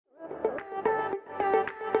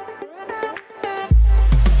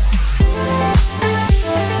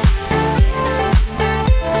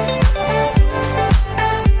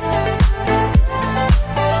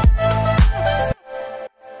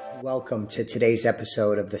welcome to today's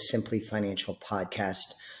episode of the Simply Financial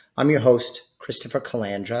Podcast. I'm your host, Christopher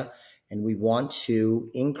Calandra, and we want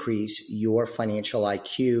to increase your financial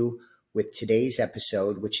IQ with today's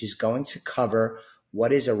episode, which is going to cover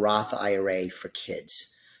what is a Roth IRA for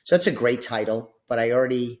kids. So it's a great title, but I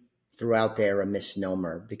already threw out there a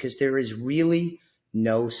misnomer because there is really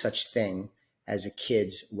no such thing as a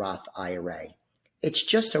kid's Roth IRA. It's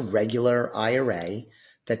just a regular IRA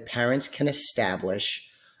that parents can establish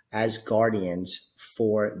as guardians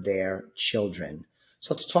for their children.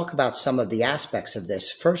 So let's talk about some of the aspects of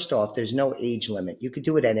this. First off, there's no age limit. You could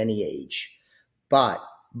do it at any age, but,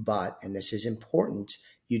 and this is important,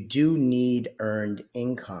 you do need earned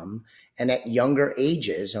income. And at younger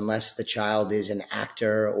ages, unless the child is an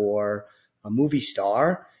actor or a movie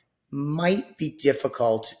star, might be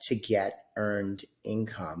difficult to get earned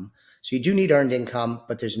income. So you do need earned income,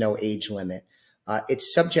 but there's no age limit.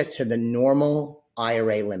 It's subject to the normal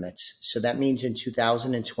IRA limits. So that means in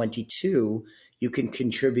 2022, you can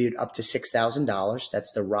contribute up to $6,000.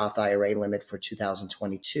 That's the Roth IRA limit for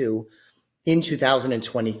 2022. In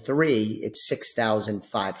 2023, it's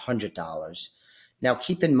 $6,500. Now,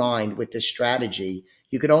 keep in mind with this strategy,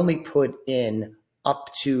 you could only put in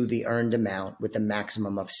up to the earned amount with a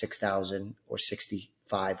maximum of $6,000 or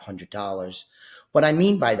 $6,500. What I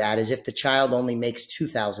mean by that is if the child only makes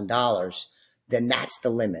 $2,000, then that's the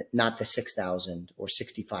limit, not the $6,000 or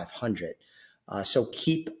 $6,500. So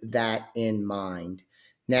keep that in mind.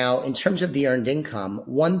 Now, in terms of the earned income,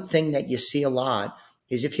 one thing that you see a lot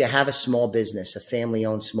is if you have a small business, a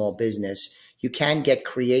family-owned small business, you can get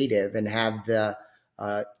creative and have the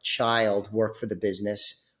child work for the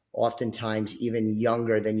business, oftentimes even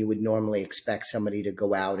younger than you would normally expect somebody to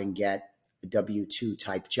go out and get a W-2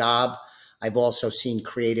 type job. I've also seen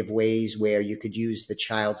creative ways where you could use the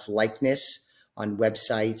child's likeness on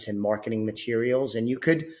websites and marketing materials, and you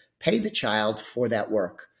could pay the child for that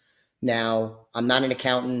work. Now, I'm not an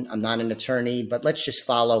accountant, I'm not an attorney, but let's just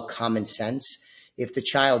follow common sense. If the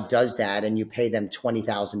child does that and you pay them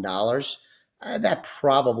 $20,000, that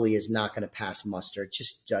probably is not going to pass muster. It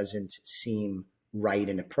just doesn't seem right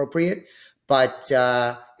and appropriate. But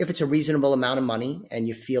if it's a reasonable amount of money and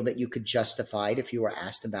you feel that you could justify it if you were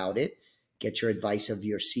asked about it, get your advice of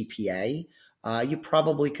your CPA, you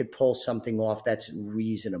probably could pull something off that's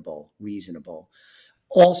reasonable.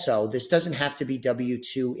 Also, this doesn't have to be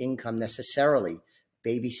W-2 income necessarily.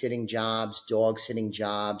 Babysitting jobs, dog sitting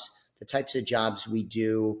jobs, the types of jobs we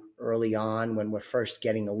do early on when we're first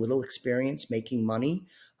getting a little experience making money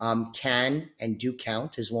can and do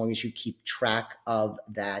count as long as you keep track of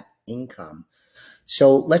that income.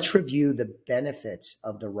 So let's review the benefits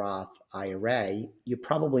of the Roth IRA. You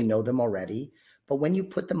probably know them already. But when you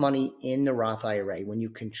put the money in the Roth IRA, when you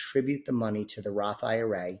contribute the money to the Roth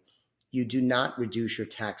IRA, you do not reduce your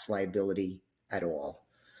tax liability at all.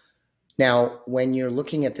 Now, when you're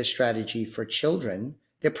looking at the strategy for children,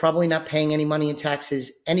 they're probably not paying any money in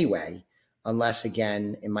taxes anyway, unless,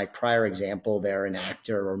 again, in my prior example, they're an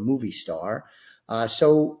actor or movie star.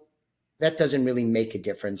 So that doesn't really make a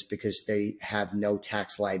difference because they have no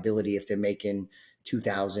tax liability if they're making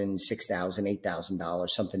 $2,000, $6,000, $8,000,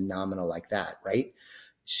 something nominal like that, right?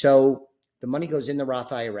 So the money goes in the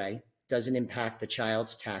Roth IRA, doesn't impact the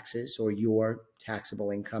child's taxes or your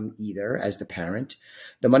taxable income either as the parent.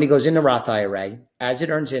 The money goes in the Roth IRA. As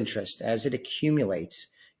it earns interest, as it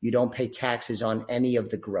accumulates, you don't pay taxes on any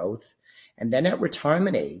of the growth. And then at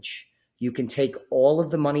retirement age, you can take all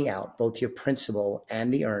of the money out, both your principal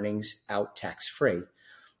and the earnings, out tax-free.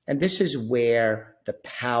 And this is where the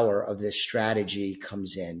power of this strategy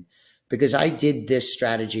comes in, because I did this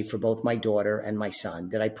strategy for both my daughter and my son.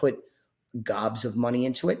 Did I put gobs of money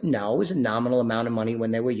into it? No, it was a nominal amount of money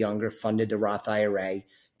when they were younger, funded the Roth IRA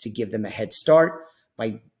to give them a head start.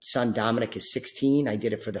 My son Dominic is 16. I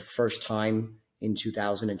did it for the first time in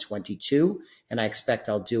 2022, and I expect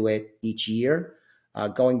I'll do it each year.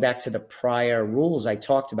 Going back to the prior rules I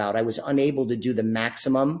talked about, I was unable to do the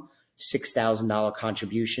maximum $6,000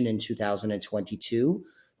 contribution in 2022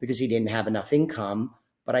 because he didn't have enough income,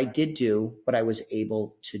 but I did do what I was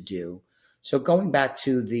able to do. So going back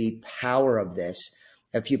to the power of this,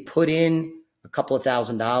 if you put in a couple of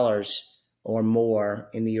 $1,000s or more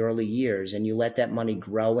in the early years and you let that money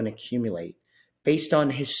grow and accumulate based on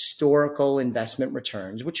historical investment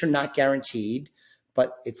returns, which are not guaranteed,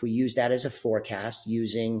 but if we use that as a forecast,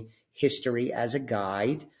 using history as a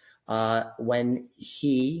guide, when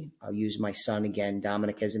I'll use my son again,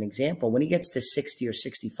 Dominic, as an example, when he gets to 60 or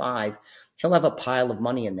 65, he'll have a pile of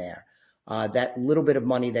money in there. That little bit of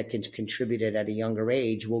money that gets contributed at a younger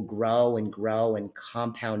age will grow and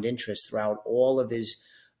compound interest throughout all of his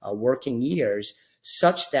working years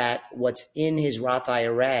such that what's in his Roth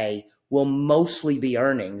IRA will mostly be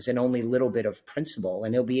earnings and only a little bit of principal,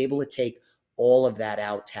 and he'll be able to take all of that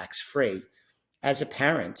out tax-free. As a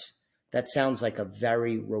parent, that sounds like a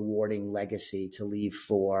very rewarding legacy to leave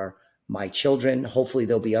for my children. Hopefully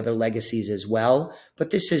there'll be other legacies as well,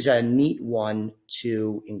 but this is a neat one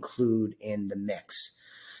to include in the mix.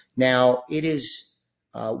 Now, it is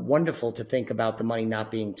wonderful to think about the money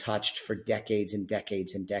not being touched for decades and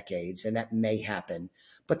decades and decades, and that may happen.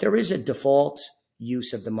 But there is a default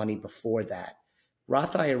use of the money before that.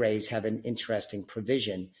 Roth IRAs have an interesting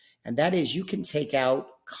provision, and that is you can take out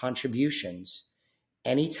contributions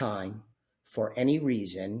anytime for any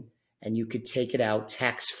reason, and you could take it out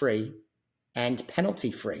tax-free and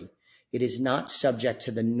penalty-free. It is not subject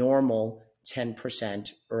to the normal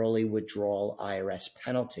 10% early withdrawal IRS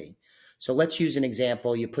penalty. So let's use an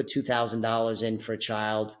example. You put $2,000 in for a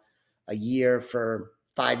child a year for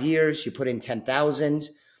 5 years. You put in $10,000,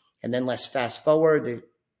 and then let's fast forward. The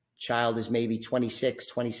child is maybe 26,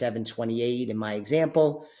 27, 28 in my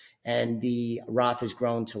example, and the Roth has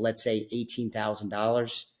grown to, let's say,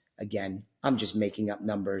 $18,000. Again, I'm just making up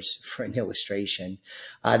numbers for an illustration.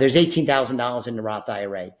 There's $18,000 in the Roth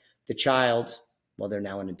IRA. The child, well, they're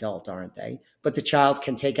now an adult, aren't they? But the child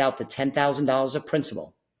can take out the $10,000 of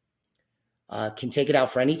principal, can take it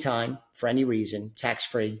out for any time, for any reason,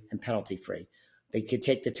 tax-free and penalty-free. They could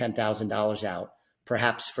take the $10,000 out,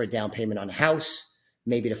 perhaps for a down payment on a house,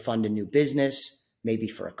 maybe to fund a new business, maybe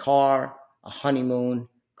for a car, a honeymoon,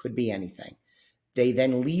 could be anything. They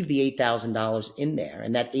then leave the $8,000 in there,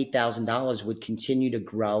 and that $8,000 would continue to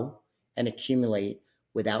grow and accumulate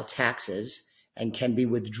without taxes and can be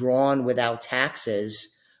withdrawn without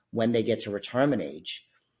taxes when they get to retirement age.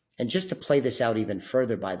 And just to play this out even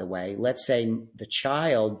further, by the way, let's say the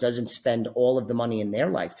child doesn't spend all of the money in their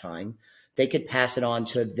lifetime. They could pass it on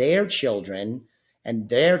to their children, and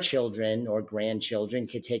their children or grandchildren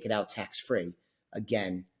could take it out tax-free.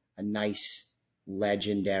 Again, a nice,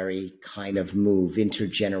 legendary kind of move,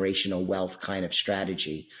 intergenerational wealth kind of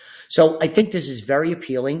strategy. So I think this is very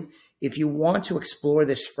appealing. If you want to explore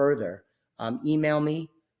this further, email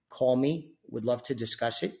me, call me. Would love to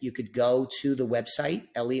discuss it. You could go to the website,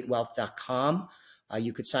 elliottwealth.com.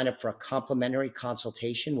 You could sign up for a complimentary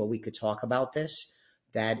consultation where we could talk about this.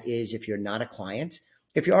 That is if you're not a client.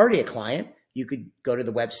 If you're already a client, you could go to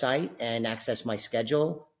the website and access my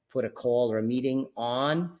schedule, put a call or a meeting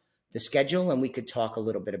on the schedule, and we could talk a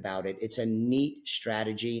little bit about it. It's a neat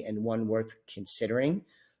strategy and one worth considering.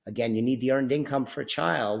 Again, you need the earned income for a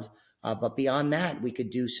child, but beyond that, we could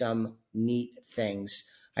do some neat things.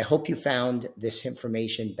 I hope you found this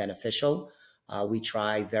information beneficial. We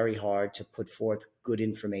try very hard to put forth good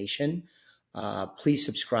information. Please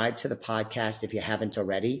subscribe to the podcast if you haven't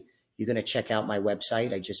already. You're going to check out my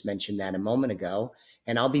website. I just mentioned that a moment ago.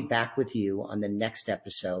 And I'll be back with you on the next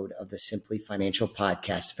episode of the Simply Financial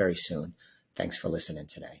Podcast very soon. Thanks for listening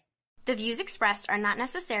today. The views expressed are not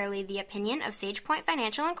necessarily the opinion of SagePoint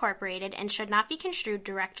Financial Incorporated and should not be construed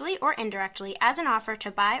directly or indirectly as an offer to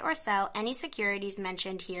buy or sell any securities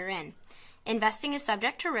mentioned herein. Investing is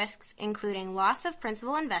subject to risks, including loss of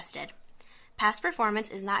principal invested. Past performance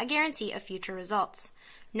is not a guarantee of future results.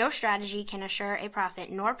 No strategy can assure a profit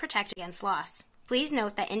nor protect against loss. Please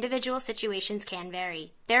note that individual situations can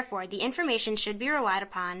vary. Therefore, the information should be relied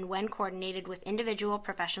upon when coordinated with individual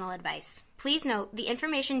professional advice. Please note, the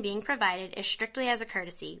information being provided is strictly as a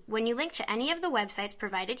courtesy. When you link to any of the websites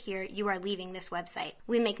provided here, you are leaving this website.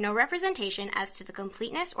 We make no representation as to the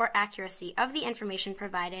completeness or accuracy of the information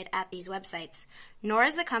provided at these websites, nor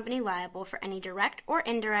is the company liable for any direct or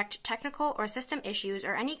indirect technical or system issues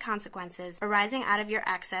or any consequences arising out of your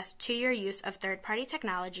access to your use of third-party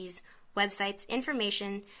technologies, websites,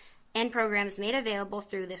 information, and programs made available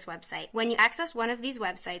through this website. When you access one of these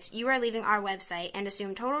websites, you are leaving our website and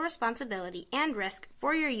assume total responsibility and risk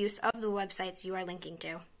for your use of the websites you are linking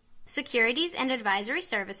to. Securities and advisory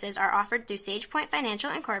services are offered through SagePoint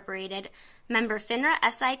Financial Incorporated, member FINRA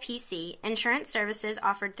SIPC. Insurance services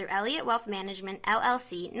offered through Elliott Wealth Management,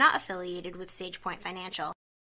 LLC, not affiliated with SagePoint Financial.